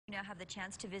now have the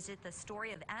chance to visit the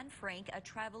story of Anne Frank, a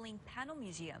traveling panel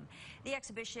museum. The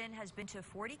exhibition has been to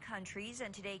 40 countries,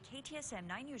 and today KTSM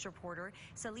 9 News reporter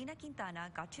Selena Quintana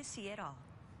got to see it all.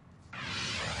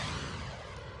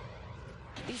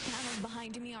 These panels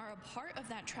behind me are a part of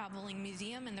that traveling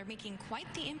museum, and they're making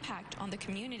quite the impact on the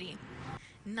community.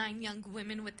 9 young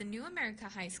women with the New America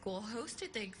High School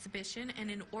hosted the exhibition,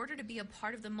 and in order to be a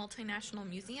part of the multinational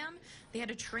museum, they had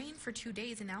to train for 2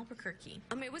 days in Albuquerque.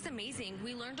 It was amazing.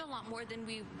 We learned a lot more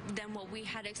than what we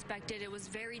had expected. It was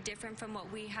very different from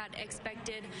what we had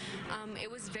expected.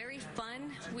 It was very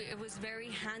fun. It was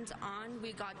very hands-on.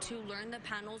 We got to learn the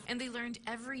panels. And they learned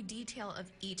every detail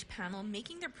of each panel,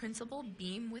 making their principal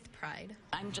beam with pride.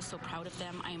 I'm just so proud of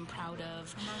them. I am proud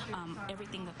of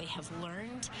everything that they have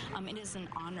learned. It is an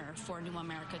honor for New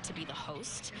America to be the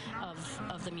host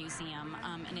of the museum,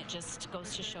 and it just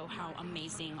goes to show how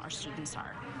amazing our students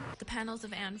are. The panels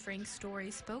of Anne Frank's story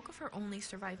spoke of her only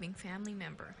surviving family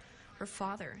member, her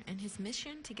father, and his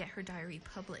mission to get her diary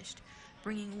published,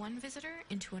 bringing one visitor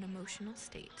into an emotional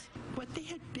state. What they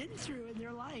had been through in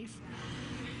their life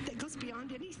that goes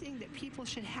beyond anything that people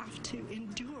should have to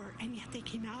endure, and yet they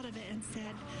came out of it and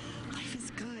said, life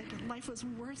is good. Life was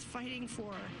worth fighting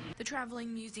for. The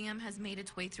traveling museum has made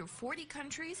its way through 40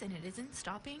 countries, and it isn't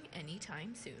stopping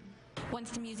anytime soon.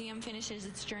 Once the museum finishes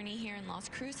its journey here in Las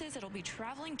Cruces, it'll be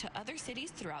traveling to other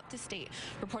cities throughout the state.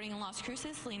 Reporting in Las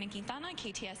Cruces, Selena Quintana,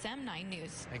 KTSM 9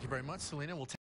 News. Thank you very much, Selena.